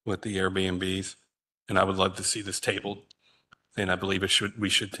with the Airbnbs. And I would love to see this tabled. And I believe we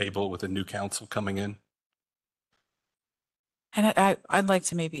should table it with a new council coming in. And I'd like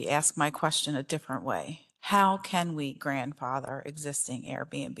to maybe ask my question a different way. How can we grandfather existing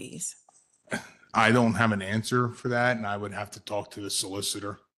Airbnbs? I don't have an answer for that, and I would have to talk to the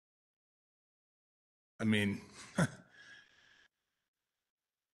solicitor. I mean,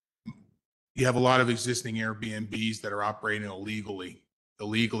 you have a lot of existing Airbnbs that are operating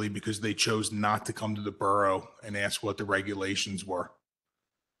illegally because they chose not to come to the borough and ask what the regulations were.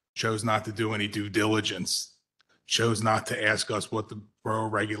 Chose not to do any due diligence. Chose not to ask us what the borough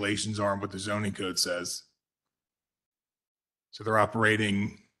regulations are and what the zoning code says. So they're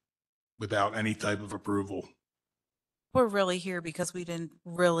operating without any type of approval. We're really here because we didn't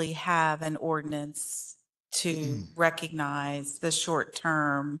really have an ordinance to recognize the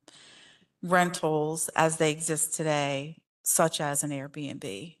short-term rentals as they exist today, such as an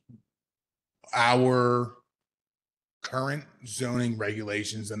Airbnb. Our current zoning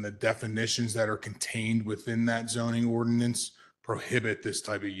regulations and the definitions that are contained within that zoning ordinance prohibit this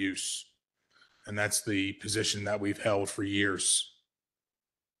type of use. And that's the position that we've held for years.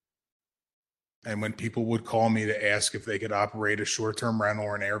 And when people would call me to ask if they could operate a short-term rental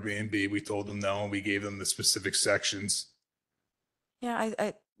or an Airbnb, we told them no, and we gave them the specific sections.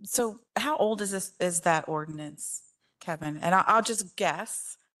 Yeah, so how old is that ordinance, Kevin? And I'll just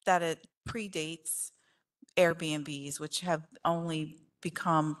guess that it predates Airbnbs, which have only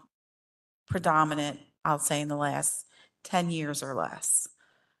become predominant, I'll say, in the last 10 years or less,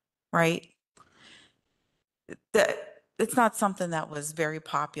 right? It's not something that was very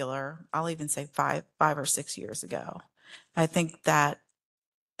popular. I'll even say five or 6 years ago. I think that,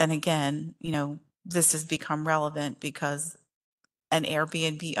 and again, this has become relevant because an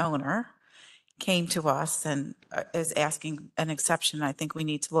Airbnb owner came to us and is asking an exception. I think we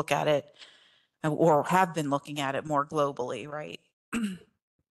need to look at it, or have been looking at it more globally, right?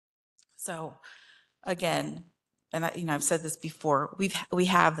 So again, and I've said this before, we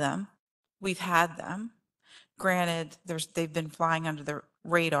have them, we've had them. Granted, they've been flying under the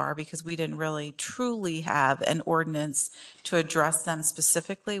radar because we didn't really truly have an ordinance to address them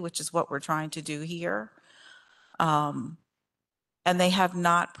specifically, which is what we're trying to do here. And they have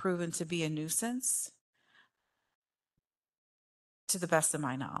not proven to be a nuisance to the best of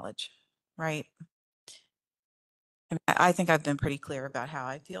my knowledge, right? And I think I've been pretty clear about how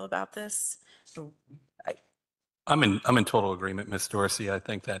I feel about this. So I'm in total agreement, Ms. Dorsey. I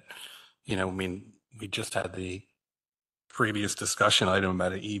think that, I mean, we just had the previous discussion item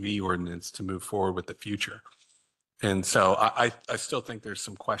about an EV ordinance to move forward with the future. And so I still think there's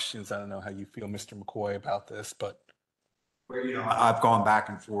some questions. I don't know how you feel, Mr. McCoy, about this, but. I've gone back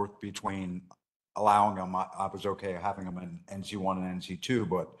and forth between allowing them. I was okay having them in NC1 and NC2,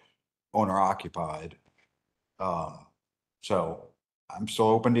 but owner occupied. So I'm still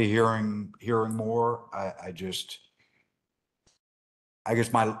open to hearing more. I guess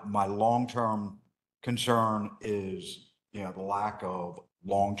my long-term concern is, the lack of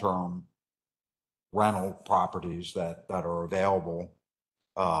long-term rental properties that are available.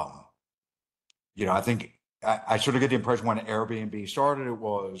 I think I sort of get the impression when Airbnb started, it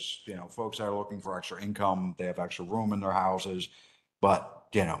was, folks that are looking for extra income, they have extra room in their houses, but,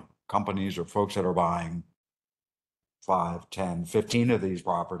 companies or folks that are buying 5, 10, 15 of these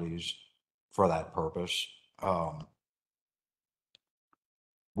properties for that purpose.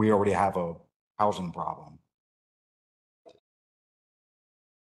 We already have a housing problem.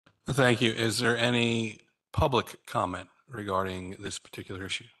 Thank you. Is there any public comment regarding this particular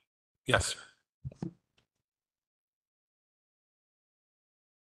issue? Yes, sir.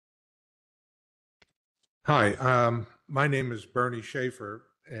 Hi, my name is Bernie Schaefer,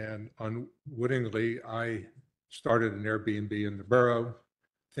 and unwittingly, I started an Airbnb in the borough,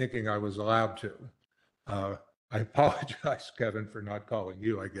 thinking I was allowed to. I apologize, Kevin, for not calling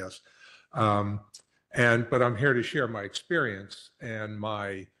you, I guess. But I'm here to share my experience and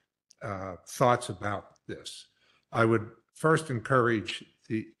my thoughts about this. I would first encourage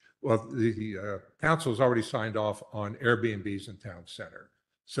the council's already signed off on Airbnbs in town center.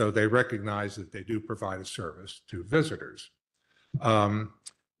 So they recognize that they do provide a service to visitors.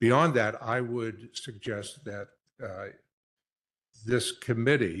 Beyond that, I would suggest that this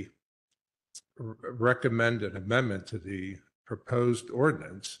committee recommend an amendment to the proposed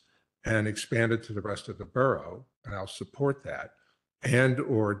ordinance and expand it to the rest of the borough, and I'll support that, and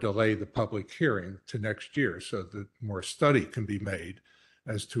or delay the public hearing to next year so that more study can be made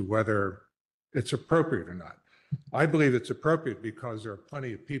as to whether it's appropriate or not. I believe it's appropriate because there are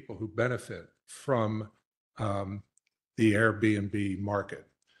plenty of people who benefit from the Airbnb market.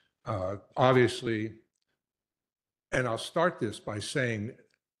 Obviously, and I'll start this by saying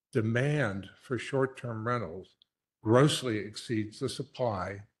demand for short-term rentals grossly exceeds the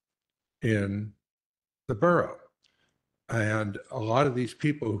supply in the borough. And a lot of these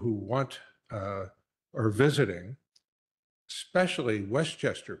people who want are visiting, especially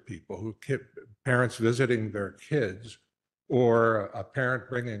Westchester people parents visiting their kids, or a parent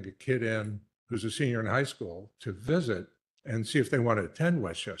bringing a kid in who's a senior in high school to visit and see if they want to attend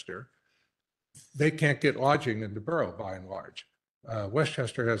Westchester, they can't get lodging in the borough by and large.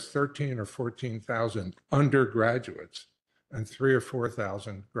 Westchester has 13 or 14,000 undergraduates and 3,000 or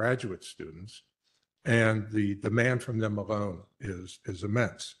 4,000 graduate students, and the demand from them alone is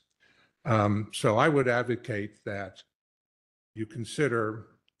immense. So I would advocate that you consider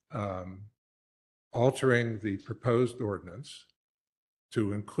altering the proposed ordinance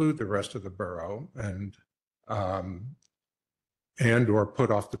to include the rest of the borough and or put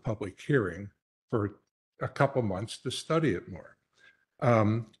off the public hearing for a couple months to study it more.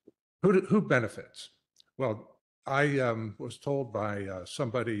 Who benefits? Well, I was told by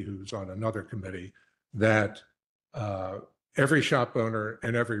somebody who's on another committee that every shop owner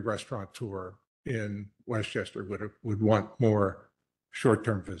and every restaurateur in Westchester would want more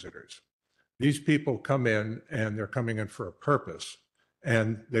short-term visitors. These people come in and they're coming in for a purpose,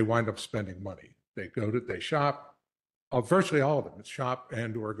 and they wind up spending money. They shop, virtually all of them shop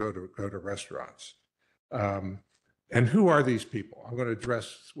and or go to restaurants. And who are these people? I'm going to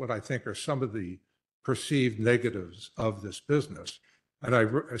address what I think are some of the perceived negatives of this business. And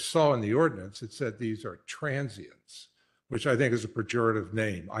I saw in the ordinance, it said these are transients, which I think is a pejorative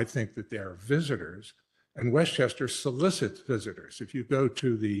name. I think that they are visitors, and Westchester solicits visitors. If you go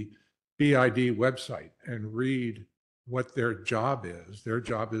to the BID website and read what their job is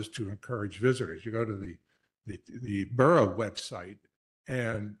to encourage visitors. You go to the borough website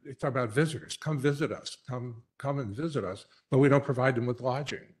and they talk about visitors. Come visit us, come and visit us, but we don't provide them with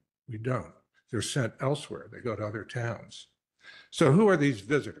lodging. We don't. They're sent elsewhere. They go to other towns. So who are these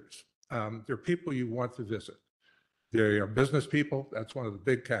visitors? They're people you want to visit. They are business people. That's one of the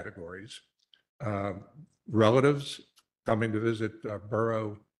big categories. Relatives coming to visit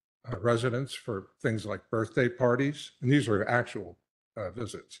borough residents for things like birthday parties. And these are actual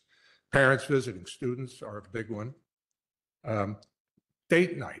visits. Parents visiting students are a big one.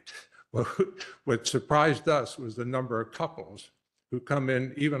 Date night. Well, what surprised us was the number of couples who come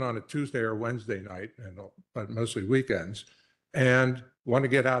in even on a Tuesday or Wednesday night, but mostly weekends, and want to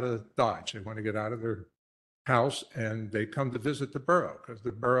get out of Dodge. They want to get out of their house, and they come to visit the borough because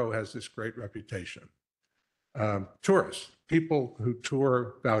the borough has this great reputation. Tourists, people who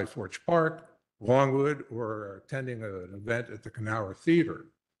tour Valley Forge Park, Longwood, or are attending an event at the Canower Theater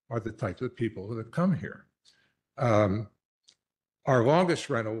are the types of people that come here. Our longest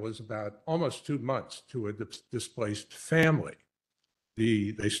rental was about almost 2 months to a displaced family.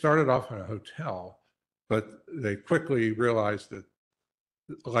 They started off in a hotel, but they quickly realized that,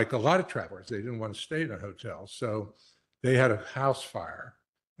 like a lot of travelers, they didn't want to stay in a hotel. So they had a house fire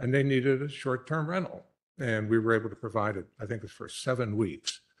and they needed a short-term rental. And we were able to provide it, I think it was for 7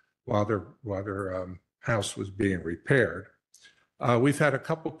 weeks while their house was being repaired. We've had a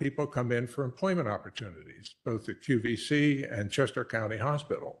couple people come in for employment opportunities, both at QVC and Chester County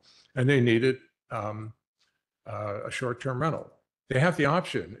Hospital, and they needed a short-term rental. They have the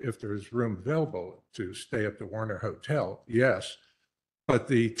option, if there's room available, to stay at the Warner Hotel, yes, but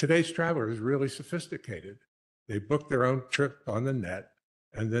today's traveler is really sophisticated. They book their own trip on the net,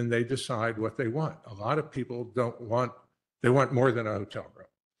 and then they decide what they want. A lot of people they want more than a hotel room.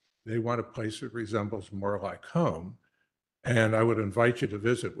 They want a place that resembles more like home. And I would invite you to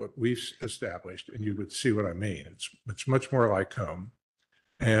visit what we've established, and you would see what I mean. It's much more like home.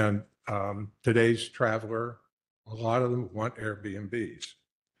 And today's traveler, a lot of them want Airbnbs.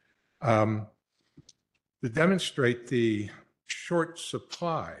 To demonstrate the short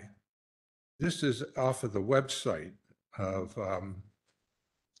supply, this is off of the website of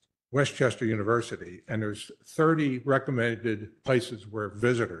Westchester University, and there's 30 recommended places where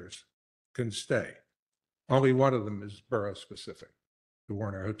visitors can stay. Only one of them is borough specific, the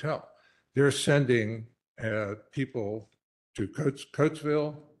Warner Hotel. They're sending people to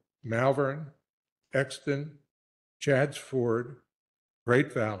Coatesville, Malvern, Exton, Chadds Ford,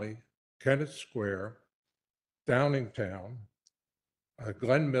 Great Valley, Kennett Square, Downingtown,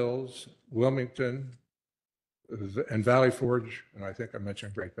 Glen Mills, Wilmington, and Valley Forge, and I think I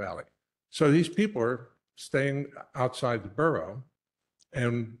mentioned Great Valley. So these people are staying outside the borough,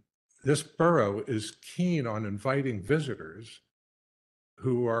 and this borough is keen on inviting visitors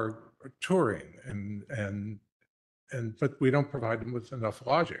who are touring, but we don't provide them with enough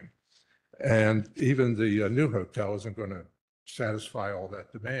lodging. And even the new hotel isn't going to satisfy all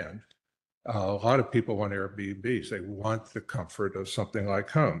that demand. A lot of people want Airbnbs. They want the comfort of something like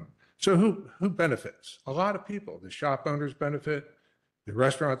home. So who benefits? A lot of people. The shop owners benefit, the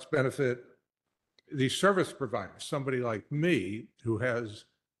restaurants benefit, the service providers, somebody like me who has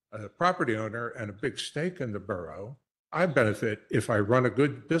a property owner and a big stake in the borough, I benefit if I run a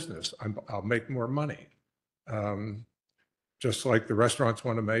good business. I'll make more money, just like the restaurants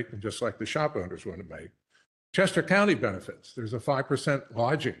want to make and just like the shop owners want to make. Chester County benefits. There's a 5%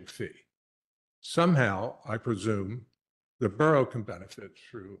 lodging fee. Somehow, I presume, the borough can benefit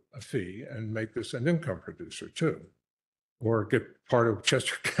through a fee and make this an income producer too, or get part of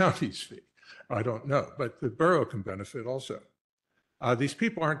Chester County's fee. I don't know, but the borough can benefit also. These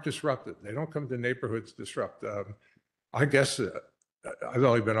people aren't disrupted. They don't come to neighborhoods disrupt. I guess I've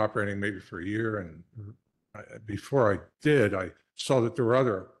only been operating maybe for a year, and before I did, I saw that there were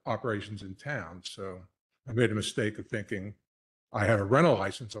other operations in town. So I made a mistake of thinking I had a rental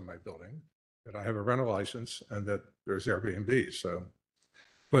license on my building, that I have a rental license, and that there's Airbnb. So,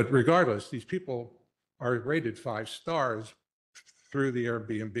 but regardless, these people are rated 5 stars through the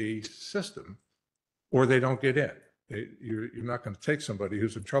Airbnb system, or they don't get in. You're not going to take somebody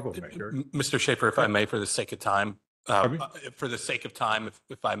who's a troublemaker. Mr. Schaefer, if I may, for the sake of time, Pardon me?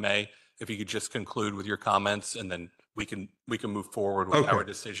 if I may, if you could just conclude with your comments, and then we can move forward with our Okay.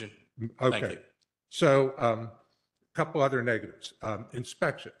 decision. Thank Okay. you. So a couple other negatives.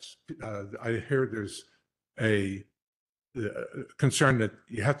 Inspections. I hear there's a concern that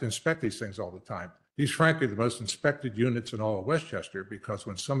you have to inspect these things all the time. These, frankly, the most inspected units in all of Westchester, because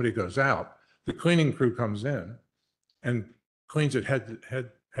when somebody goes out, the cleaning crew comes in and cleans it head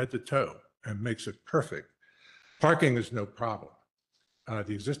to toe and makes it perfect. Parking is no problem.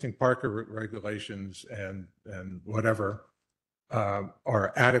 The existing parking regulations and whatever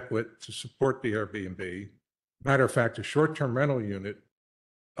are adequate to support the Airbnb. Matter of fact, a short-term rental unit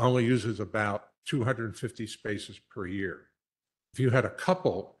only uses about 250 spaces per year. If you had a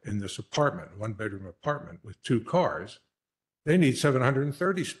couple in this apartment, 1-bedroom apartment with 2 cars, they need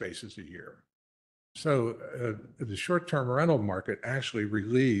 730 spaces a year. So the short-term rental market actually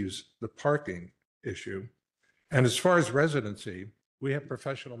relieves the parking issue. And as far as residency, we have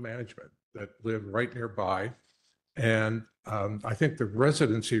professional management that live right nearby. And I think the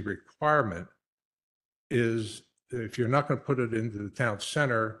residency requirement is, if you're not going to put it into the town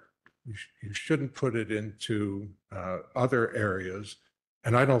center, you shouldn't put it into other areas.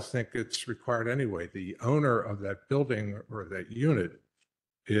 And I don't think it's required anyway. The owner of that building or that unit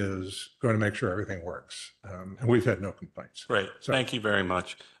is going to make sure everything works. And we've had no complaints. Great. So- Thank you very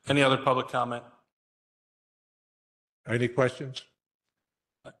much. Any other public comment? Any questions?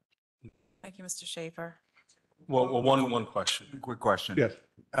 Thank you, Mr. Schaefer. Well, one question. Quick question. Yes.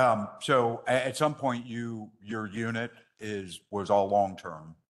 So at some point, your unit was all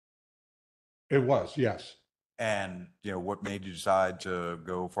long-term. It was, yes. And, what made you decide to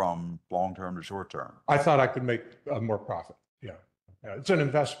go from long-term to short-term? I thought I could make more profit. Yeah. It's an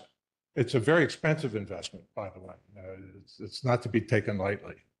investment. It's a very expensive investment, by the way. It's not to be taken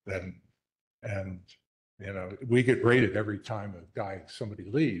lightly. And we get rated every time somebody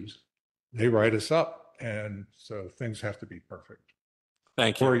leaves. They write us up, and so things have to be perfect,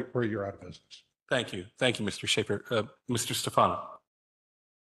 Thank you. or you're out of business. Thank you. Thank you, Mr. Schaefer. Mr. Stefano.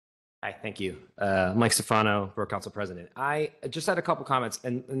 Hi, thank you. Mike Stefano, Borough Council President. I just had a couple comments,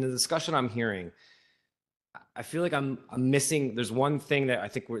 and in the discussion I'm hearing, I feel like I'm missing. There's one thing that I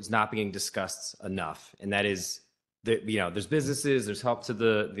think is not being discussed enough, and that is that there's businesses, there's help to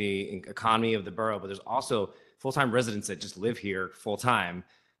the economy of the borough, but there's also full-time residents that just live here full-time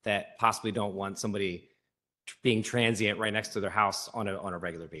that possibly don't want somebody being transient right next to their house on a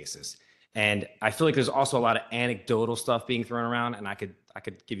regular basis. And I feel like there's also a lot of anecdotal stuff being thrown around, and I could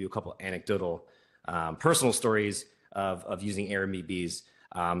give you a couple anecdotal personal stories of using Airbnbs.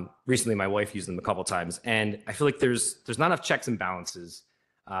 Recently, my wife used them a couple times, and I feel like there's not enough checks and balances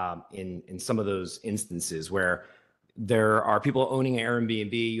in some of those instances where there are people owning an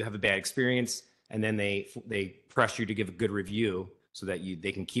Airbnb, you have a bad experience, and then they press you to give a good review so that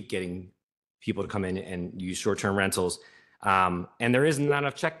they can keep getting people to come in and use short-term rentals. And there isn't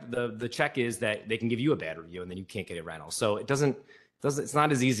enough check. The check is that they can give you a bad review and then you can't get a rental. So it's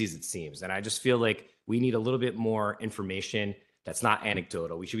not as easy as it seems. And I just feel like we need a little bit more information that's not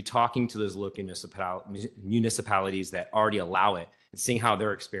anecdotal. We should be talking to those local municipalities that already allow it and seeing how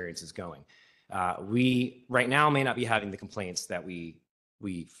their experience is going. We right now may not be having the complaints that we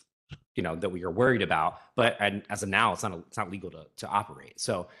are worried about, but as of now, it's not legal to operate.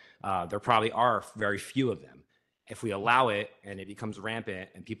 So there probably are very few of them. If we allow it and it becomes rampant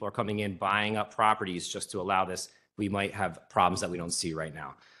and people are coming in buying up properties just to allow this, we might have problems that we don't see right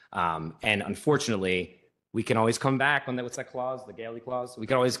now. And unfortunately, we can always come back on what's that clause, the Galey clause? We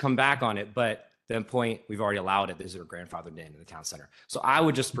can always come back on it, but at that point, we've already allowed it. These are grandfathered in the town center. So I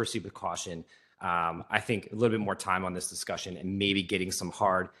would just proceed with caution. I think a little bit more time on this discussion and maybe getting some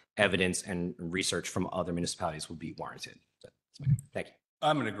hard evidence and research from other municipalities would be warranted. Thank you.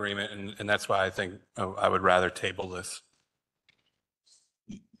 I'm in agreement, and that's why I think I would rather table this.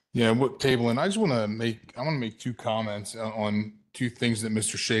 Yeah, what table, and I want to make two comments on two things that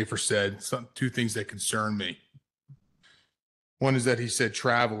Mr. Schaefer said, two things that concern me. One is that he said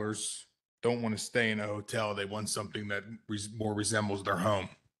travelers don't want to stay in a hotel. They want something that more resembles their home.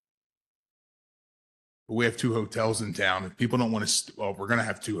 But we have two hotels in town. If people don't want to, well, we're going to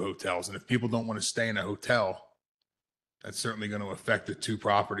have two hotels. And if people don't want to stay in a hotel, that's certainly going to affect the two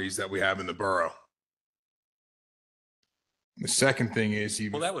properties that we have in the borough. The second thing is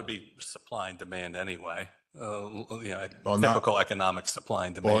Well, that would be supply and demand anyway. Well, Typical economic supply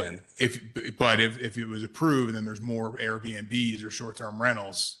and well, demand. if it was approved and then there's more Airbnbs or short-term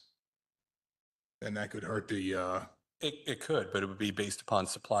rentals, then that could hurt the, It could, but it would be based upon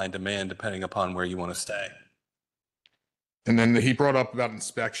supply and demand depending upon where you want to stay. and then he brought up about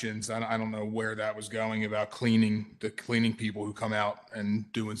inspections. I don't know where that was going about cleaning people who come out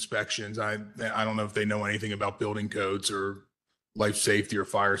and do inspections. I don't know if they know anything about building codes or life safety or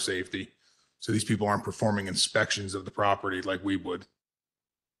fire safety. So these people aren't performing inspections of the property like we would.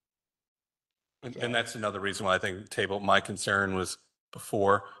 And that's another reason why I think my concern was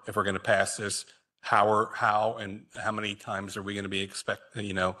before, if we're going to pass this, how and how many times are we going to be inspecting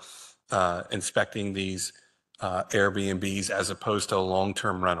these Airbnbs as opposed to a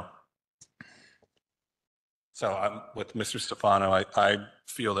long-term rental? So I'm with Mr. Stefano. I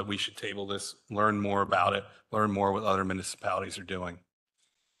feel that we should table this, learn more about it, learn more what other municipalities are doing.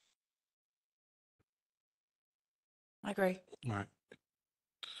 I agree. All right.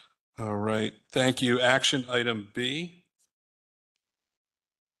 All right. Thank you. Action item B.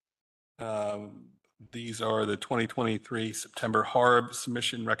 These are the 2023 September HARB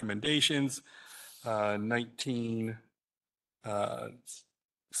submission recommendations. 19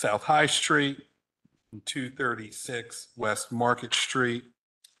 South High Street, 236 West Market Street.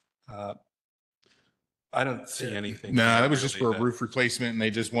 I don't see anything. No, that was just for a really roof replacement, and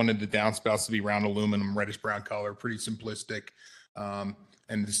they just wanted the downspouts to be round aluminum, reddish brown color, pretty simplistic. And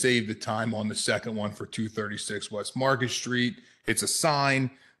to save the time on the second one for 236 West Market Street, it's a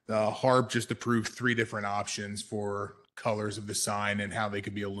sign. HARB just approved 3 different options for colors of the sign and how they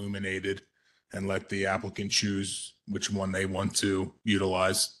could be illuminated, and let the applicant choose which one they want to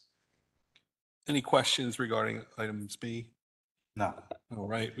utilize. Any questions regarding items B? No. All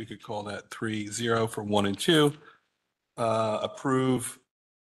right, we could call that 3-0 for 1 and 2. Approve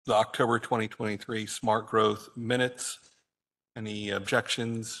the October 2023 Smart Growth minutes. Any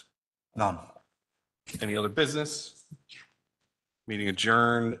objections? None. Any other business? Meeting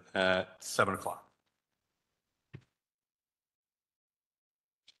adjourned at 7 o'clock.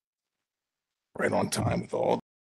 Right on time with all